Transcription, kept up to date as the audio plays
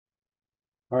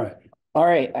All right. All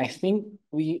right, I think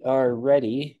we are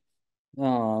ready.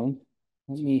 Let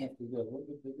me.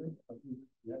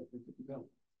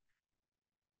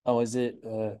 Oh, is it?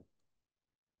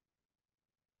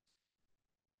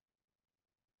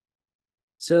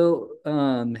 So,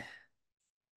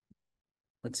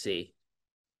 let's see.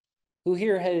 Who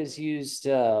here has used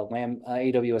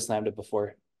AWS Lambda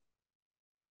before?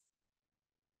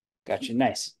 Gotcha.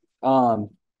 Nice.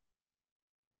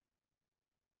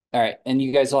 All right, and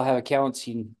you guys all have accounts.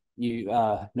 You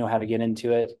know how to get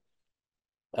into it.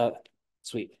 Uh,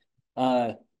 Sweet.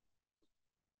 Uh,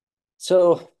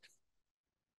 so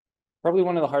probably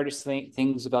one of the hardest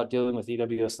things about dealing with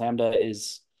AWS Lambda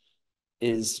is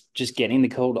just getting the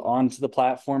code onto the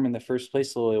platform in the first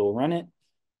place so it will run it.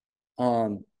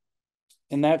 Um,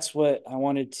 and that's what I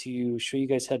wanted to show you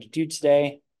guys how to do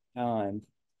today. Um,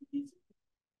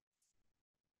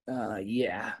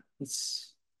 yeah,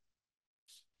 it's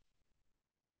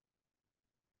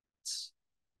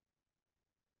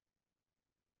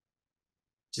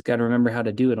just got to remember how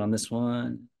to do it on this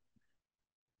one.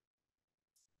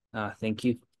 Thank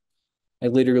you. I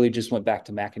literally just went back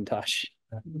to Macintosh.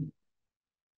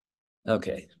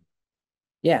 Okay.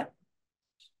 Yeah.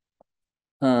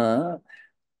 Uh,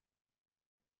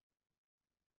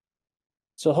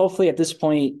 so hopefully at this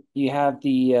point you have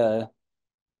the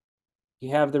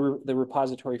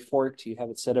repository forked, you have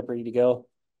it set up ready to go.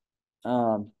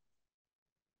 Um,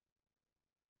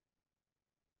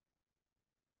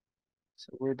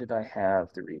 so where did I have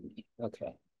the README?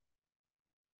 Okay.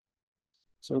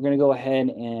 So we're going to go ahead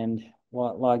and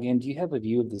log in. Do you have a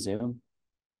view of the Zoom?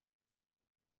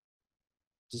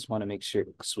 Just want to make sure.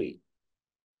 Sweet.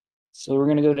 So we're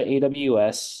going to go to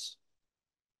AWS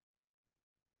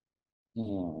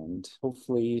and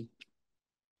hopefully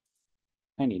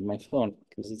I need my phone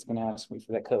because it's going to ask me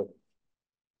for that code.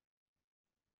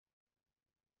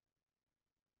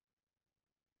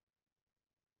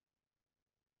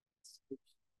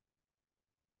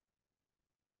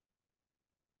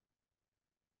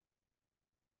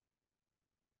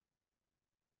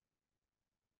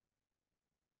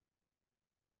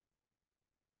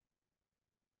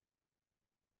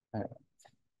 All right.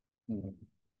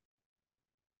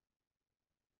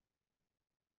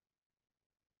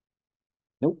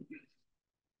 Nope.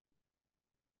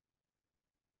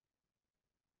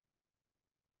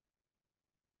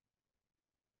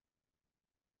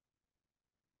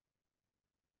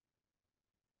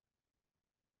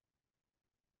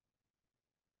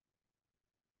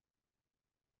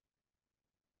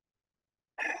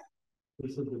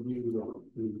 This is the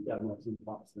new demo in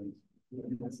Boston.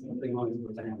 Something always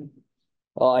goes down.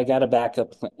 Well, I got a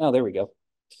backup plan. Oh, there we go.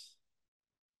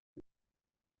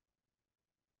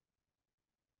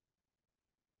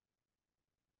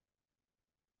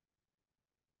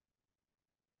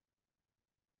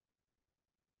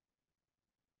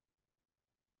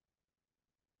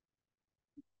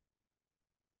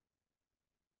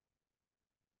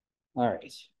 All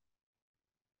right.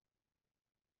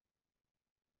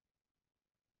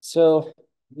 So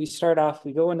we start off,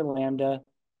 we go into Lambda,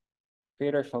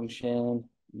 create our function,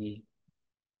 we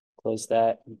close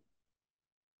that.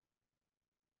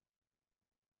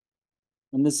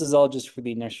 And this is all just for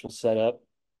the initial setup.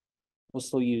 We'll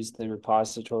still use the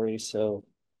repository. So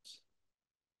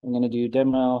I'm going to do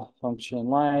demo function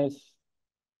live.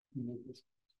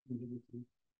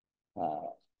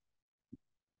 Uh,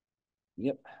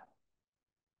 yep.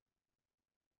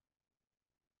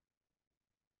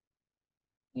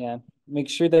 Yeah. Make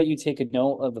sure that you take a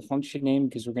note of the function name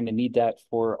because we're going to need that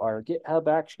for our GitHub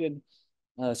action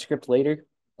script later.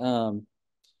 We're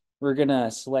going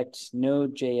to select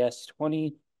Node.js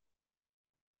 20.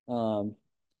 And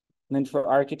then for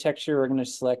architecture, we're going to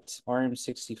select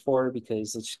ARM64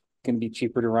 because it's going to be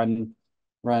cheaper to run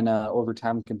over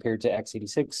time compared to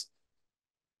x86.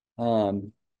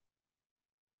 And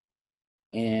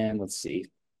let's see.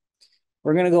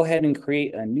 We're going to go ahead and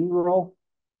create a new role.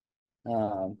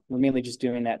 We're mainly just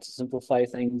doing that to simplify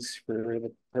things for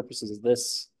the purposes of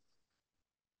this.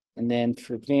 And then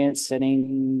for advanced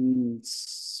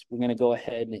settings, we're going to go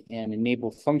ahead and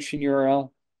enable function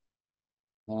URL.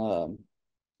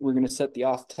 We're going to set the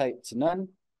auth type to none.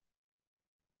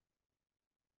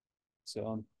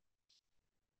 So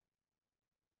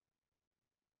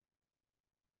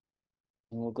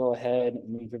and we'll go ahead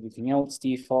and leave everything else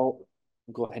default.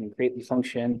 We'll go ahead and create the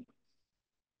function.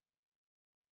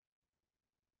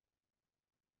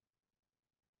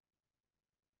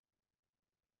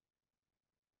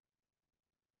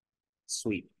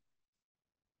 Sweet.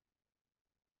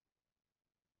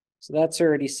 So that's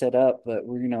already set up, but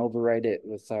we're going to override it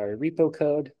with our repo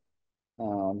code.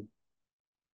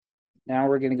 Now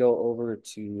we're going to go over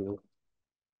to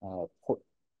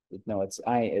no, it's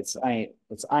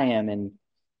IAM in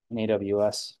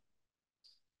AWS.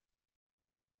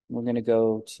 We're going to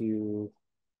go to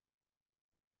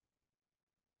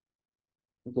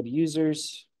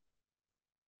users.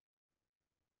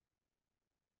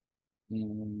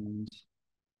 And I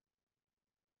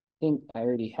think I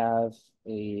already have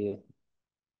a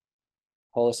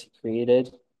policy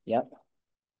created. Yep.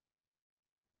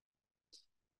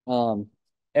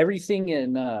 Everything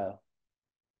in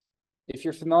if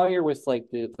you're familiar with like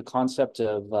the concept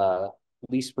of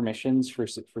least permissions for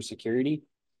security,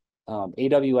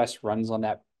 AWS runs on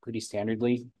that pretty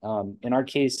standardly. In our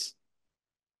case,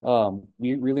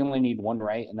 we really only need one,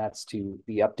 right? And that's to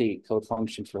the update code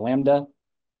function for Lambda.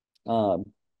 And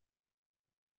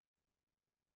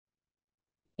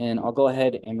I'll go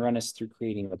ahead and run us through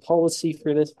creating the policy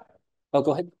for this. Oh,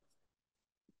 go ahead.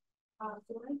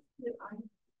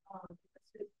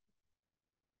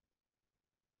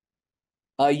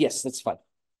 Yes, that's fine.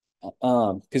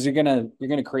 Because you're gonna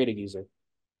create a user.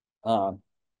 So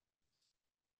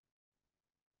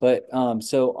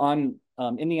on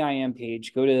in the IAM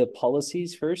page, go to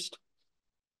policies first.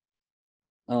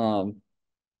 And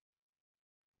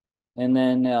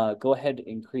then go ahead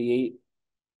and click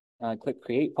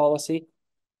create policy.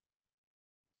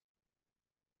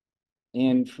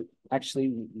 And actually,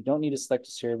 we don't need to select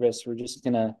a service. We're just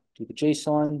gonna do the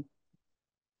JSON.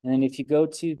 And then if you go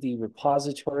to the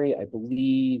repository, I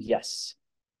believe, yes.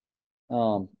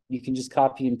 You can just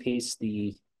copy and paste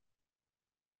the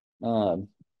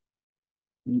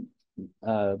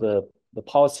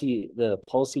policy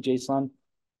JSON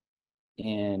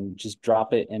and just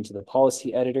drop it into the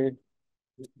policy editor.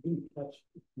 If you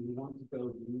want to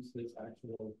go use this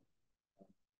actual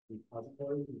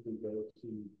repository, you can go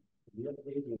to the other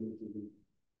page and you can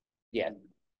yeah.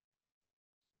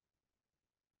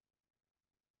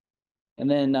 And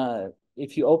then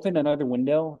if you open another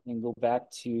window and go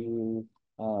back to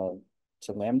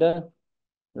Lambda,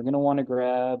 we're gonna want to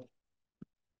grab.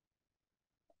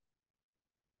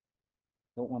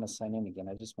 Don't want to sign in again.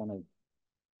 I just want to.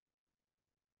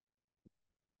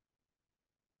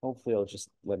 Hopefully, it'll just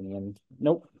let me in.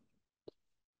 Nope.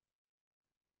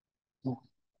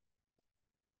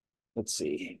 Let's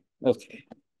see. Okay.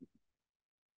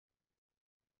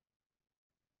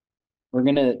 We're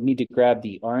gonna need to grab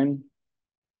the ARN.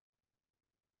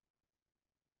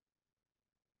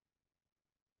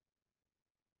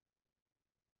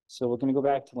 So we're gonna go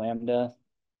back to Lambda.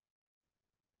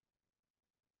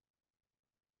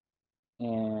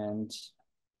 And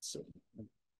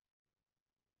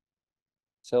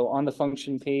so on the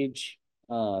function page,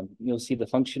 you'll see the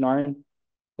function ARN.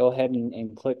 Go ahead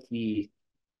and click the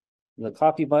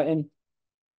copy button.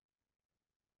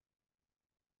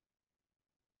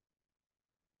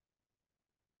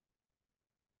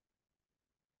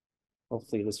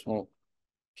 Hopefully this won't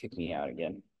kick me out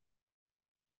again.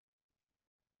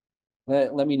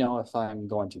 Let me know if I'm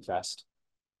going too fast.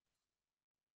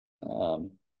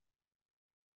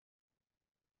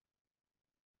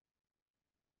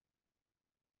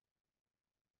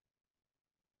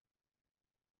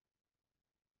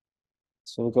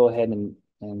 So we'll go ahead and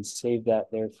save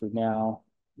that there for now.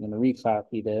 I'm going to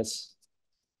recopy this.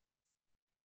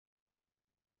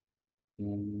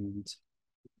 And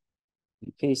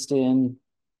paste in,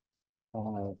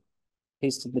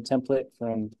 pasted the template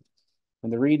from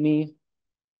the README.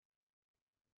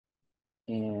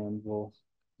 And we'll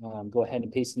go ahead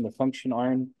and paste in the function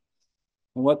ARN.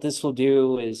 And what this will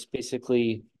do is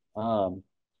basically, for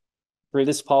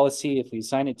this policy, if we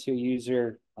assign it to a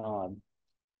user,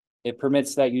 it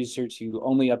permits that user to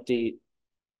only update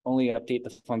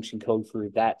the function code for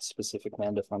that specific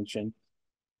Lambda function.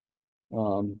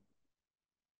 And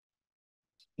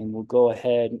we'll go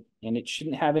ahead, and it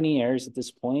shouldn't have any errors at this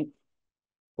point.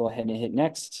 Go ahead and hit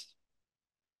next.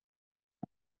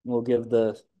 We'll give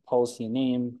the policy a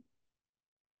name.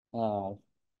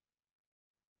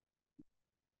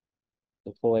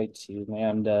 Deploy to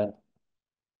Lambda.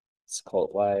 Let's call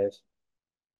it live.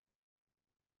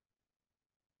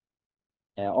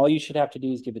 And all you should have to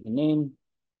do is give it the name.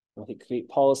 We'll hit create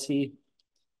policy.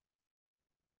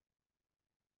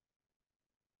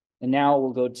 And now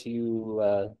we'll go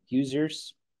to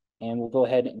users, and we'll go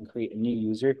ahead and create a new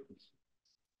user.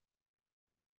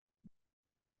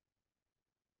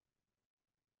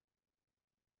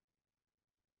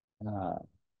 I'm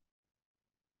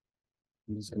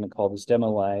just going to call this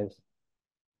demo live.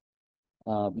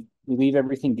 We leave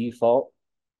everything default,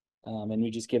 and we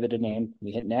just give it a name.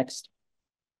 We hit next.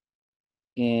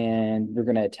 And we're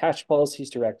going to attach policies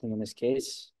directly in this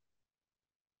case.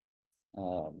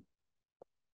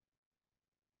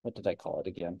 what did I call it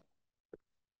again?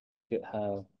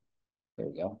 GitHub. There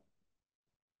we go.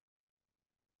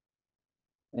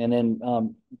 And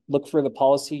then look for the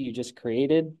policy you just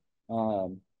created.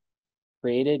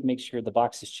 Make sure the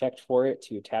box is checked for it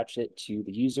to attach it to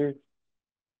the user.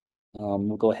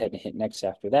 We'll go ahead and hit next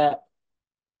after that.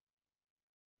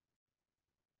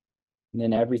 And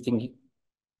then everything.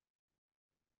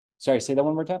 Sorry, say that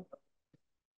one more time.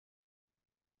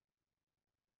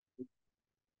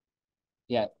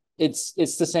 Yeah, it's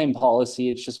the same policy.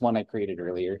 It's just one I created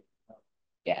earlier.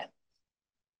 Yeah.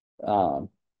 And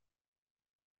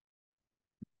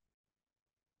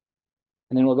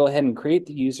then we'll go ahead and create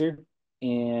the user,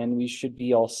 and we should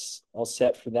be all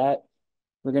set for that.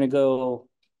 We're gonna go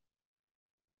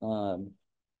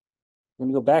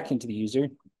back into the user.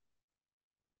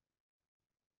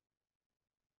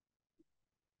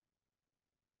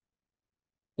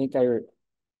 We're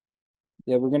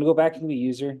gonna go back into the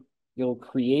user. You'll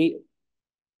create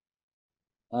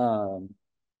an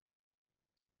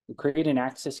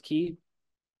access key,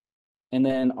 and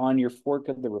then on your fork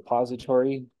of the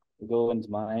repository, we'll go into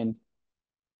mine.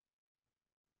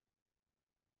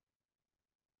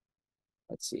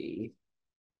 Let's see,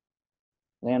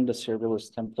 Lambda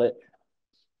serverless template.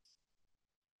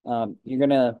 You're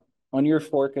gonna, on your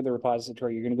fork of the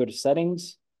repository, you're gonna go to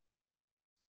settings,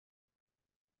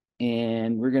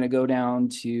 and we're gonna go down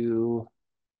to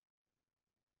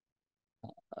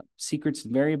secrets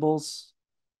and variables,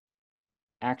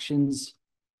 actions.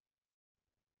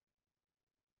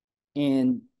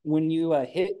 And when you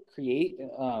hit create,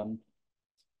 when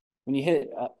you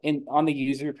hit on the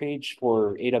user page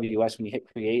for AWS, when you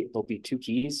hit create, there'll be two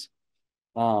keys,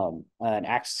 an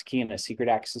access key and a secret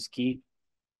access key.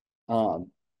 You'll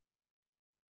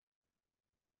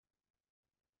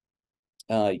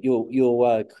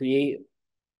create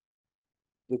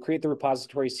the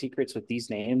repository secrets with these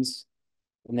names,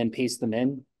 and then paste them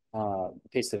in,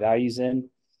 paste the values in,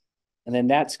 and then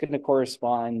that's going to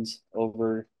correspond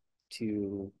over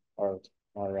to our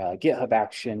GitHub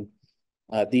action,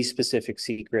 these specific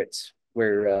secrets,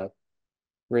 where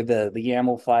the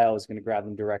YAML file is going to grab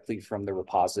them directly from the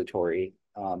repository,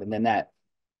 and then that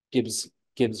gives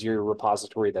your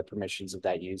repository the permissions of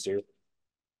that user,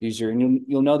 and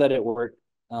you'll know that it worked.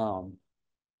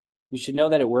 You should know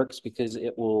that it works because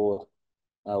it will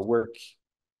work.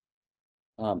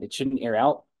 It shouldn't air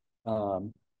out.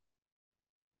 And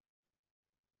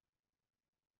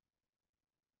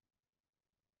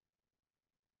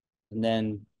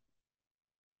then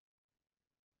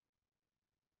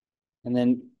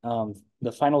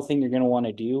the final thing you're going to want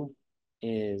to do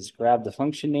is grab the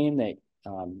function name that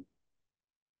you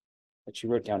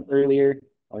wrote down earlier.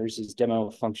 Ours is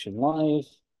demo function live.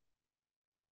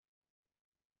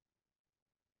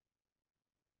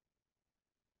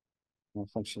 Demo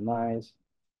function live.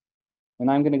 And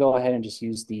I'm going to go ahead and just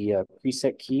use the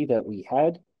preset key that we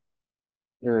had,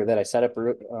 or that I set up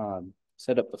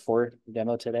before the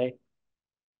demo today.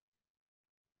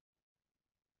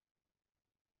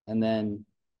 And then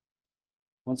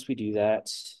once we do that,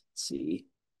 let's see.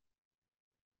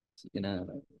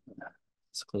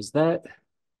 Let's close that.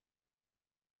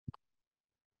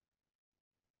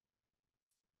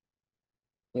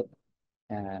 Yep.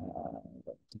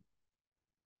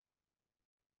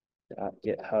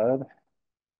 GitHub.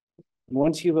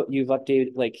 Once you've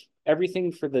updated, like,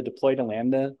 everything for the deploy to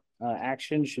Lambda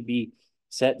action should be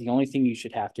set. The only thing you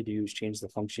should have to do is change the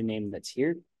function name that's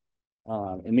here,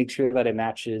 and make sure that it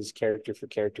matches character for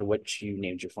character what you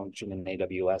named your function in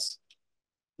AWS.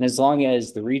 And as long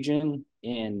as the region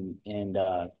and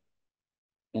the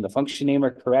function name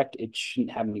are correct, it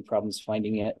shouldn't have any problems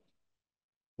finding it.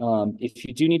 If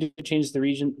you do need to change the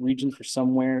region for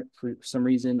some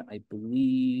reason, I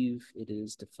believe it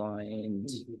is defined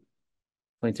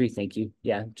 23. Thank you.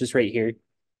 Yeah, just right here.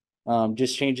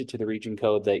 Just change it to the region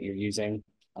code that you're using.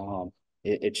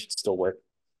 It should still work.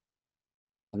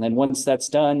 And then once that's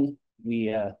done,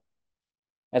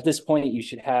 at this point, you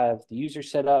should have the user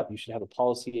set up. You should have a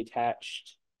policy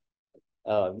attached.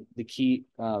 Both the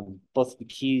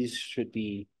keys should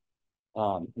be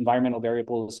environmental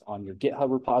variables on your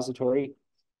GitHub repository.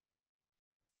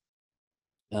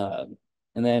 And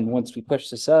then once we push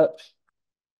this up,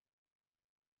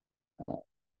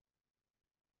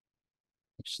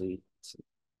 actually,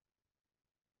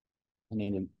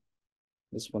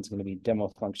 this one's going to be demo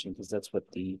function because that's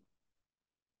what the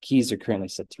keys are currently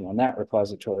set to on that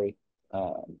repository.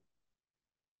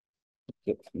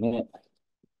 Git commit,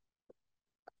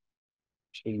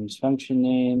 change function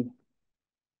name.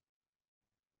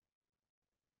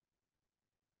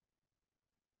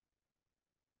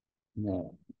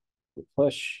 No,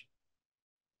 push.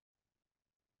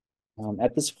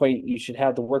 At this point, you should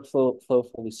have the workflow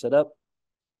fully set up.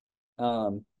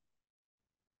 We'll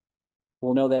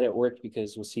know that it worked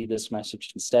because we'll see this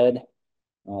message instead.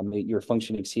 Your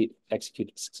function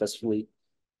executed successfully.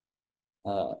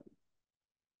 We're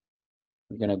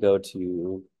going to go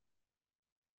to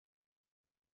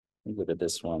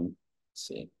this one. Let's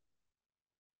see.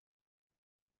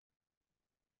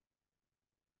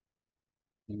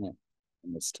 And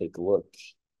let's take a look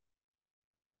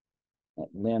at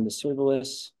Lambda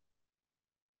serverless.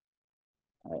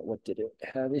 All right, what did it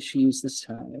have issues this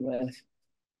time with?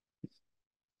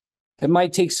 It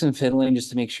might take some fiddling just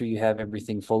to make sure you have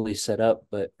everything fully set up,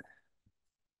 but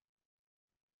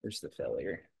there's the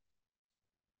failure.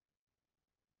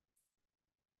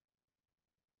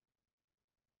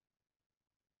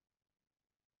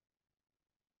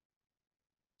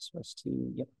 Supposed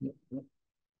to, yep.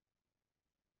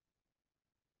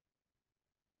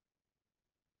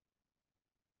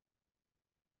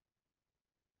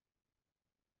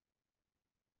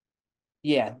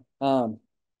 Yeah.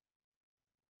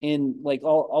 And like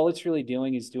all it's really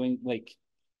doing is doing like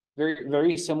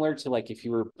very similar to like if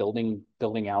you were building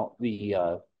out the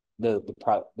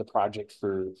project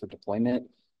for deployment.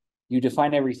 You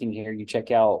define everything here. You check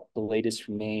out the latest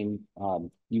from name.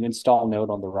 You install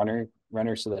Node on the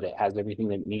runner so that it has everything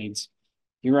that it needs.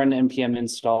 You run npm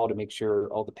install to make sure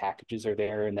all the packages are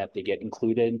there and that they get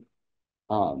included.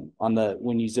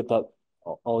 When you zip up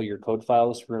all your code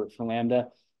files for Lambda,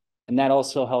 and that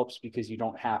also helps because you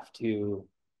don't have to.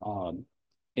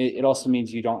 It also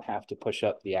means you don't have to push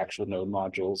up the actual Node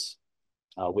modules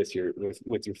with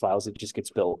your files. It just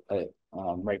gets built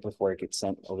right before it gets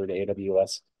sent over to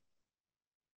AWS.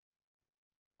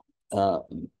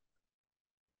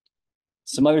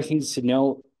 Some other things to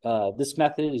note, this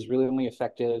method is really only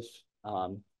effective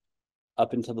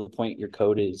up until the point your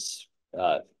code is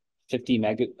 50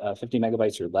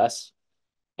 megabytes or less.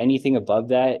 Anything above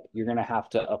that, you're going to have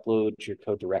to upload your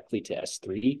code directly to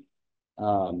S3.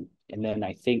 And then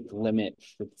I think the limit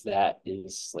for that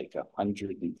is like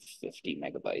 150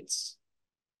 megabytes.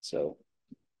 So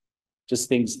just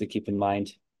things to keep in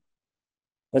mind.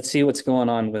 Let's see what's going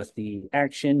on with the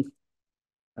action.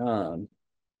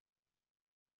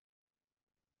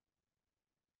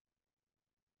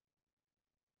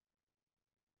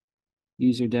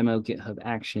 User demo GitHub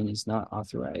action is not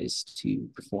authorized to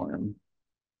perform.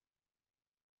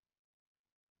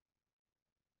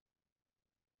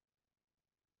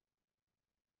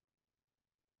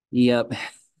 Yep.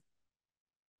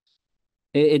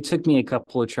 It took me a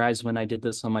couple of tries when I did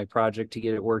this on my project to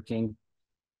get it working.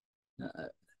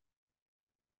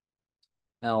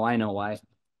 Oh, I know why.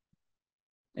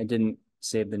 I didn't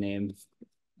save the name.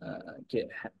 Git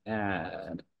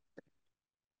add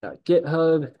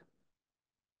 .github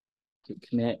git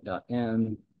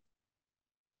commit.m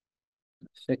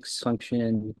fix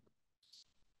function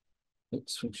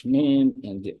name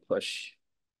and git push.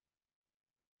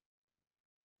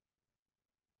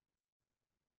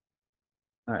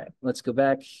 All right, let's go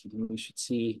back. We should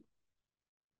see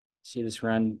this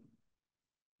run.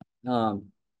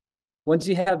 Once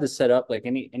you have this set up, like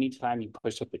anytime you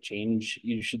push up a change,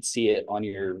 you should see it on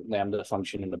your Lambda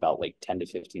function in about like 10 to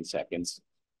 15 seconds.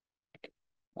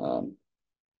 All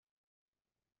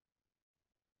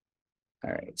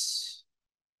right,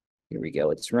 here we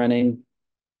go. It's running.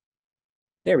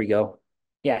 There we go.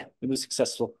 Yeah, it was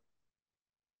successful.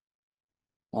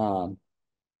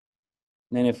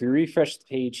 Then if we refresh the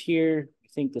page here, I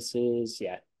think this is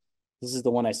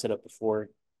the one I set up before.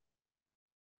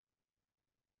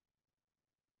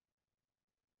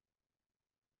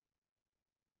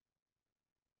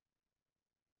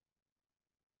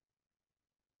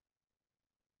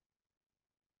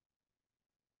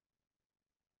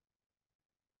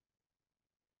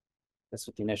 That's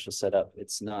what the initial setup.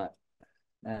 It's not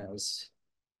as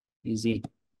easy.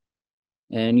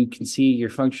 And you can see your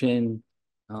function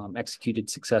executed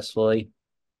successfully.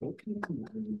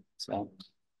 So,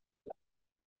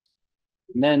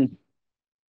 and then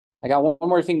I got one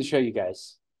more thing to show you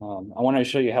guys. I want to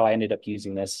show you how I ended up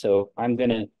using this. So I'm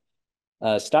going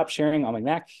to stop sharing on my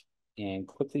Mac and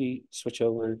quickly switch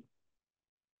over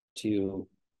to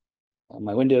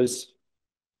my Windows.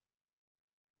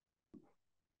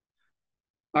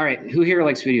 All right, who here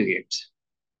likes video games?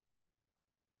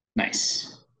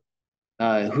 Nice.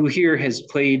 Who here has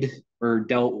played or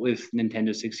dealt with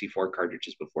Nintendo 64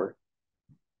 cartridges before?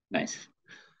 Nice.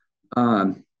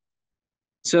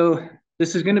 So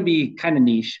this is going to be kind of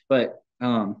niche, but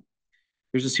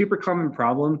there's a super common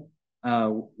problem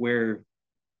where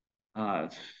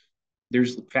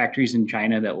there's factories in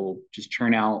China that will just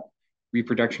churn out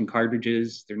reproduction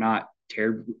cartridges. They're not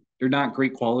they're not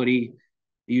great quality.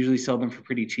 They usually sell them for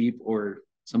pretty cheap, or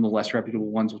some of the less reputable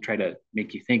ones will try to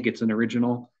make you think it's an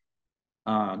original.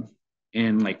 Um,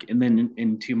 and then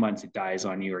in 2 months it dies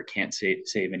on you or can't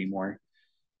save anymore.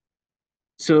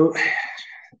 So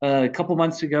a couple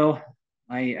months ago,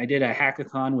 I did a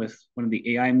hackathon with one of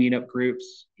the AI meetup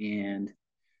groups, and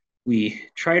we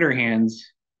tried our hands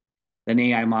an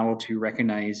AI model to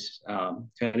recognize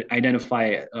to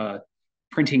identify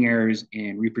printing errors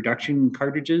in reproduction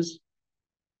cartridges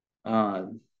uh,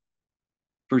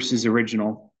 versus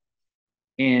original.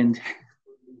 And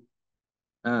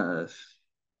I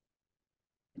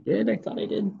thought I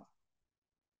did.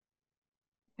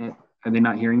 Are they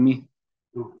not hearing me?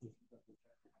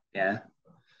 Yeah.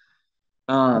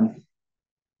 And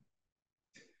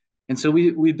so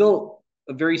we built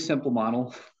a very simple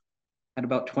model, had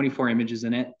about 24 images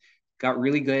in it, got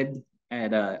really good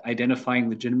at identifying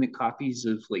legitimate copies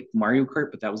of like Mario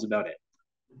Kart, but that was about it.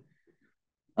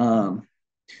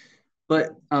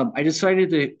 But I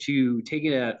decided to take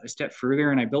it a step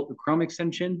further, and I built a Chrome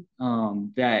extension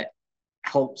that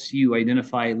helps you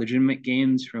identify legitimate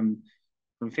games from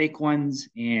fake ones,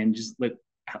 and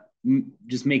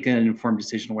just make an informed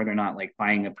decision whether or not like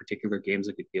buying a particular game is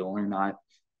a good deal or not.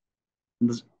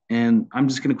 And I'm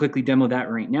just going to quickly demo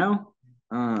that right now.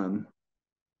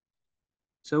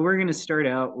 So we're going to start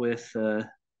out with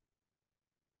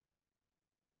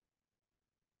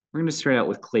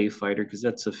Clay Fighter, because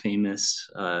that's a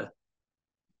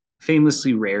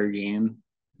famously rare game,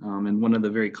 and one of the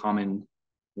very common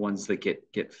ones that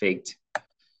get faked.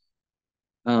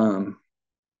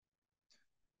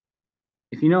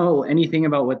 If you know anything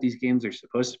about what these games are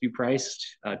supposed to be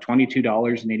priced,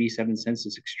 $22.87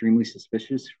 is extremely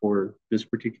suspicious for this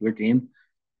particular game.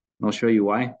 And I'll show you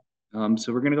why.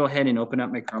 So we're going to go ahead and open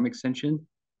up my Chrome extension.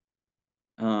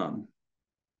 And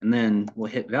then we'll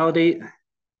hit validate,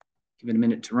 give it a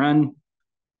minute to run.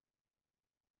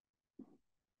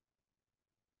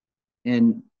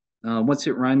 And once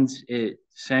it runs, it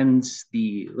sends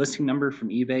the listing number from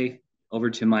eBay over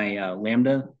to my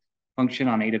Lambda function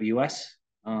on AWS.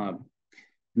 And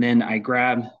then I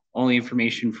grab all the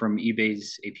information from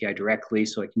eBay's API directly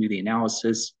so I can do the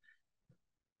analysis.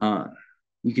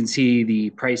 You can see the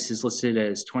price is listed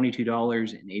as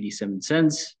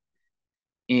 $22.87.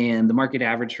 And the market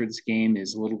average for this game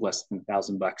is a little less than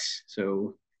 $1,000.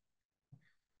 So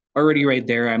already right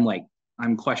there,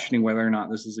 I'm questioning whether or not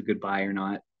this is a good buy or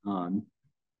not.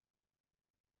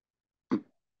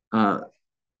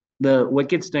 What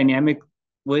gets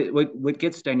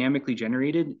dynamically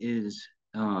generated is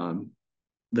the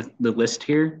list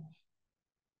here.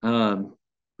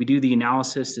 We do the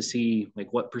analysis to see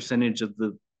like what percentage of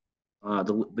the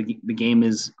game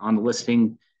is on the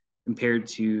listing compared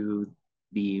to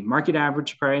the market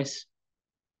average price.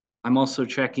 I'm also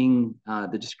checking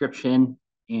the description,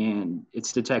 and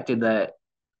it's detected that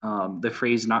the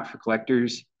phrase "not for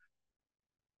collectors"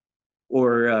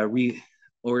 or the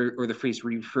phrase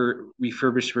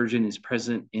refurbished version is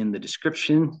present in the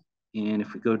description. And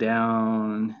if we go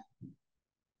down,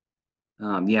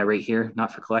 right here,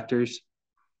 not for collectors.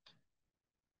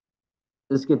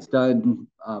 This gets done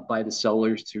by the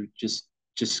sellers to just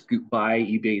scoop by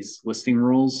eBay's listing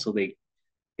rules, so they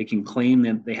can claim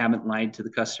that they haven't lied to the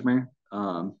customer.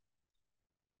 And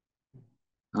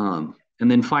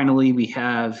then finally, we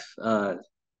have the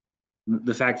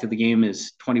fact that the game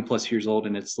is 20 plus years old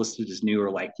and it's listed as new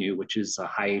or like new, which is a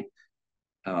highly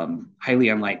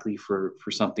unlikely for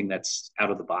something that's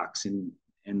out of the box and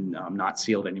not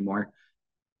sealed anymore.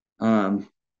 And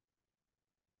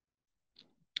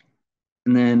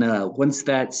then once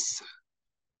that's,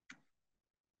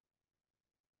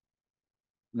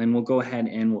 then we'll go ahead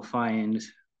and we'll find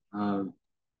a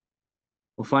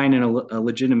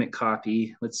legitimate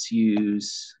copy. Let's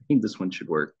use, I think this one should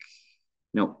work.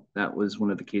 Nope, that was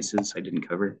one of the cases I didn't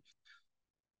cover.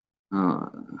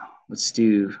 Let's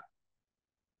do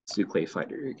Clay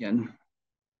Fighter again.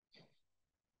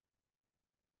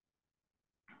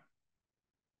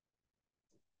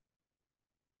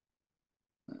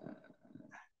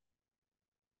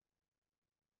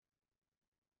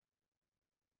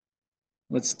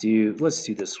 Let's do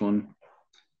this one.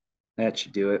 That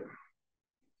should do it.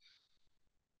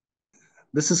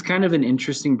 This is kind of an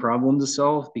interesting problem to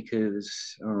solve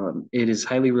because it is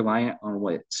highly reliant on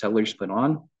what sellers put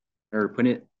on or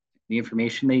the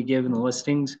information they give in the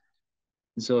listings.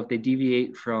 And so if they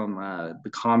deviate from the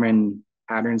common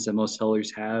patterns that most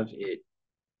sellers have, it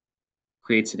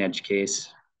creates an edge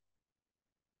case.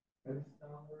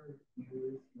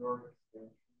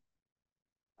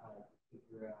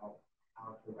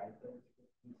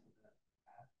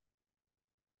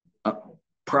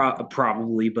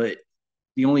 Probably, but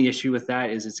the only issue with that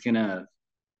is it's gonna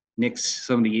nix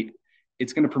some of the.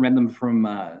 It's gonna prevent them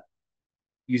from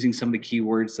using some of the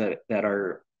keywords that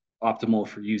are optimal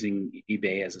for using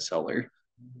eBay as a seller.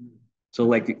 So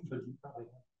like,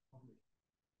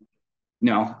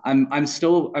 no, I'm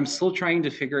still trying to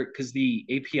figure it because the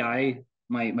API,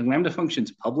 my Lambda function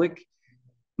is public,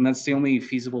 and that's the only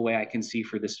feasible way I can see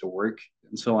for this to work.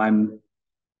 And so I'm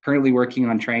currently working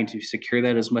on trying to secure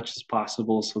that as much as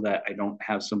possible so that I don't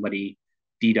have somebody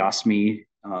DDoS me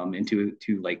into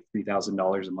like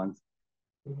 $3,000 a month.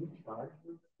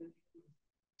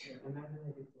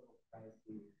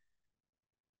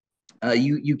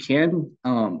 You can.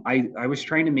 I was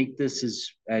trying to make this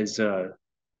as the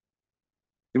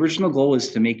original goal is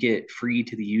to make it free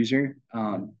to the user.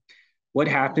 What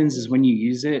happens is when you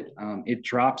use it, it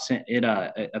drops it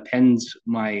appends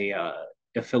my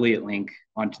affiliate link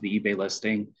onto the eBay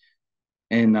listing,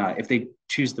 and if they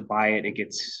choose to buy it, it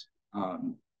gets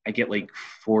I get like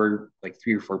 3 or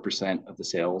 4% of the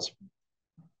sales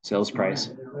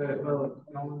price.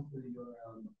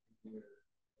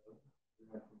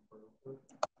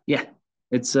 Yeah,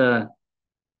 it's yeah.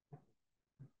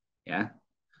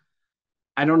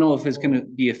 I don't know if it's going to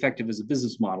be effective as a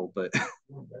business model, but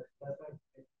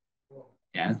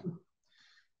yeah.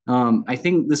 I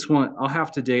think this one, I'll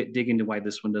have to dig into why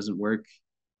this one doesn't work.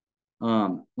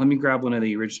 Let me grab one of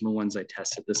the original ones I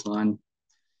tested this on.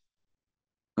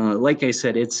 Like I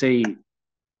said, it's a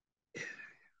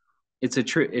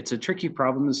tricky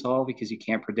problem to solve because you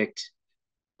can't predict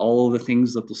all of the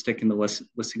things that will stick in the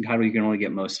listing title. You can only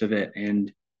get most of it.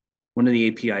 And one of the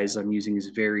APIs I'm using is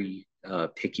very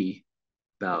picky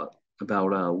about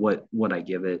what I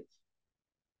give it.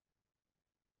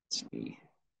 Let's see.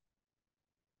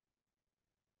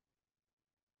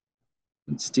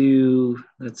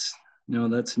 That's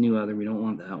a new other. We don't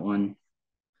want that one.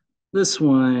 This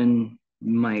one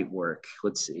might work.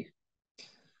 Let's see.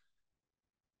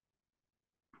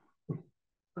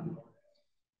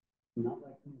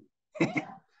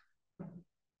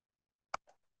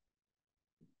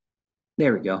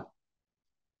 There we go.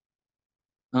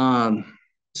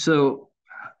 So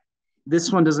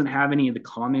this one doesn't have any of the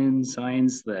common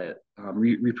signs that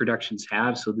reproductions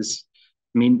have. So this,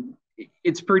 I mean,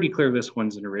 it's pretty clear this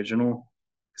one's an original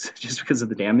just because of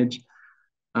the damage.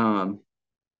 When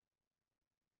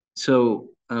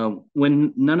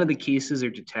none of the cases are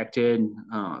detected,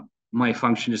 my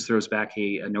function just throws back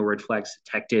a no red flags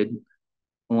detected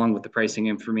along with the pricing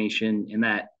information. And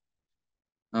that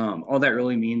all that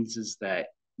really means is that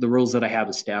the rules that I have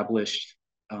established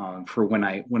for when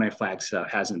I flag stuff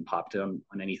hasn't popped on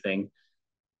anything.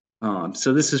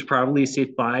 So this is probably a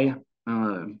safe buy.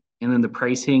 And then the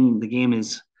pricing, the game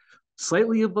is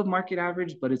slightly above market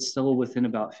average, but it's still within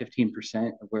about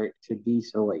 15% of where it should be.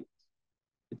 So like,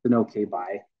 it's an okay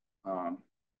buy.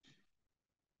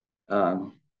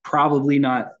 Probably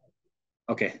not.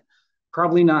 Okay,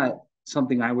 probably not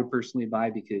something I would personally buy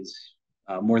because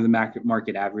more than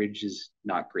market average is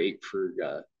not great for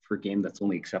a game that's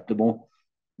only acceptable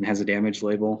and has a damage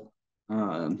label.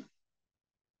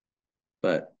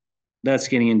 But that's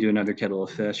getting into another kettle of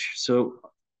fish. So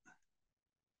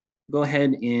go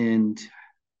ahead and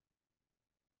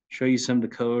show you some of the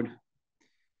code.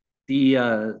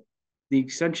 The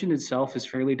extension itself is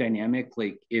fairly dynamic.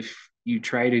 Like if you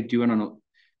try to do it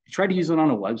use it on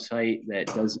a website that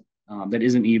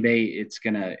isn't eBay, it's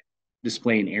gonna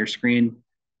display an error screen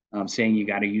saying you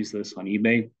got to use this on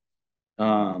eBay.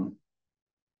 And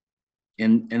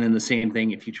then the same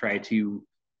thing if you try to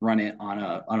run it on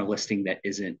a listing that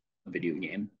isn't a video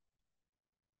game.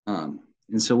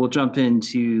 And so we'll jump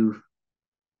into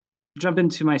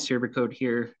my server code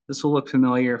here. This will look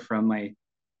familiar from my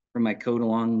code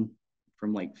along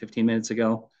from like 15 minutes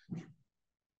ago.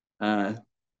 And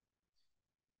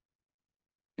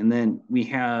then we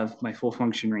have my full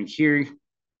function right here.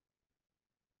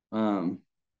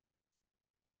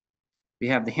 We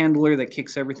have the handler that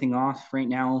kicks everything off right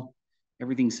now.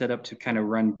 Everything's set up to kind of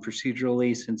run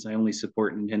procedurally since I only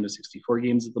support Nintendo 64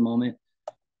 games at the moment.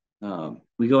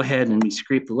 We go ahead and we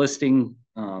scrape the listing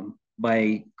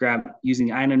by using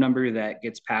the item number that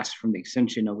gets passed from the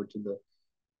extension over to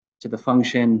the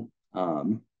function,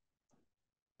 and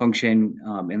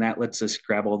that lets us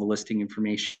grab all the listing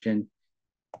information.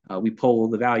 We pull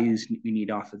the values we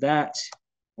need off of that,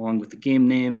 along with the game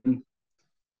name.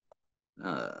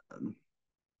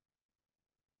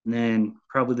 And then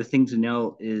probably the thing to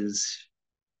note is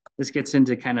this gets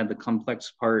into kind of the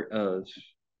complex part of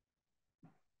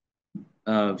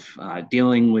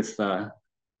dealing with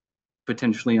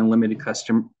potentially unlimited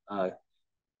custom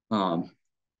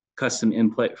custom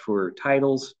input for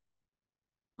titles.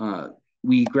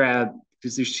 We grab,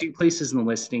 because there's two places in the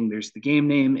listing. There's the game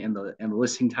name and the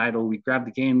listing title. We grab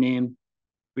the game name.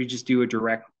 We just do a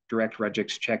direct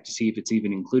regex check to see if it's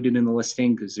even included in the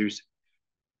listing, because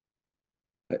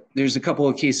there's a couple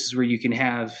of cases where you can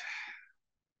have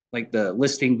like the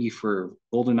listing be for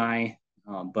GoldenEye,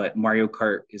 but Mario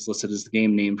Kart is listed as the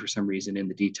game name for some reason in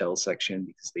the details section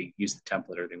because they used the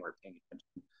template or they weren't paying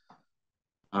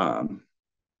attention.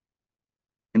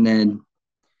 And then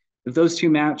if those two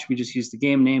match, we just use the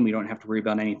game name. We don't have to worry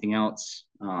about anything else.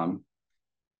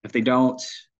 If they don't,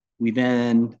 we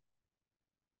then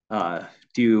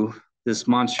do this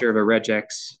monster of a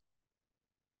regex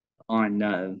on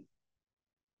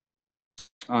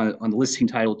the listing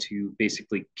title to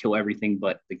basically kill everything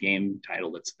but the game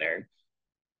title that's there.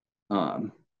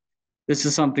 This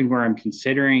is something where I'm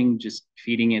considering just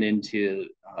feeding it into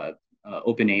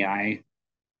OpenAI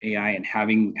and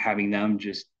having them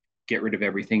just get rid of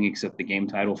everything except the game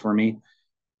title for me.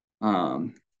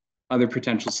 Other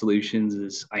potential solutions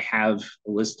is I have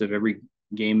a list of every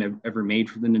game ever made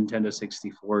for the Nintendo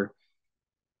 64.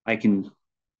 I can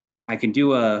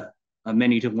do a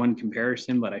many to one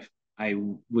comparison, but I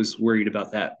was worried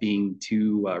about that being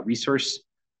too resource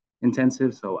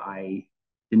intensive, so I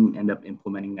didn't end up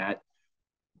implementing that.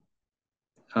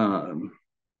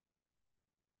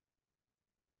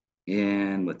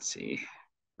 And let's see,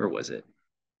 where was it?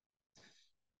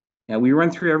 Yeah, we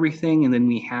run through everything, and then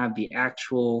we have the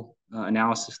actual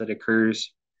analysis that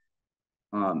occurs.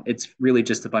 It's really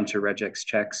just a bunch of regex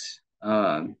checks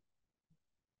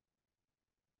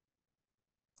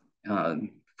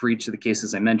for each of the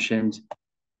cases I mentioned.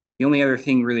 The only other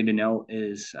thing really to note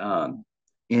is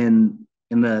in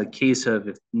the case of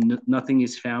if nothing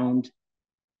is found,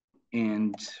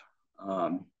 and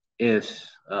if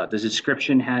the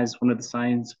description has one of the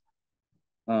signs,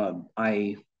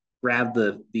 I grab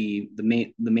the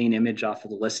main image off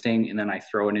of the listing, and then I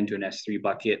throw it into an S3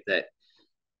 bucket that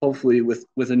hopefully with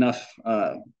enough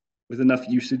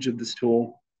usage of this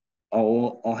tool,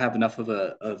 I'll have enough of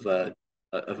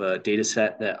a data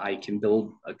set that I can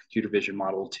build a computer vision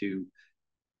model to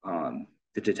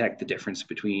detect the difference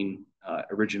between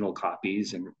original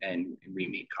copies and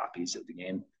remade copies of the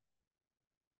game.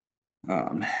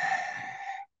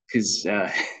 Because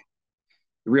the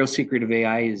real secret of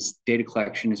AI is data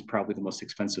collection is probably the most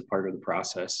expensive part of the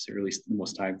process, or at least the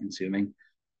most time consuming.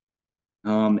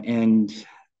 And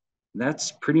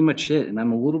that's pretty much it. And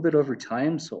I'm a little bit over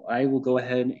time, so I will go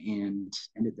ahead and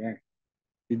end it there.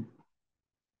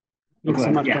 Thanks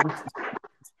so much, Kevin.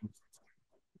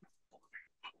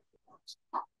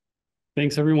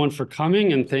 Thanks everyone for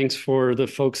coming, and thanks for the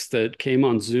folks that came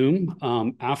on Zoom.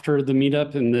 After the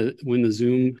meetup and when the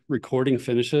Zoom recording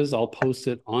finishes, I'll post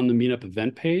it on the meetup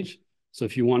event page. So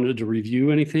if you wanted to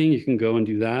review anything, you can go and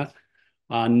do that.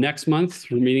 Next month,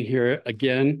 we're meeting here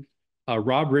again.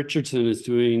 Rob Richardson is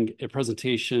doing a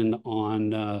presentation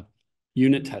on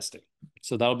unit testing.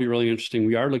 So that'll be really interesting.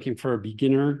 We are looking for a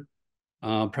beginner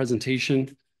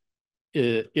presentation.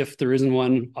 If there isn't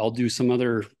one, I'll do some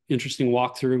other interesting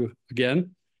walkthrough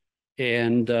again.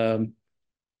 And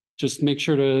just make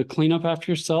sure to clean up after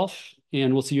yourself,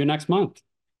 and we'll see you next month.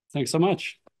 Thanks so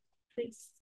much. Thanks.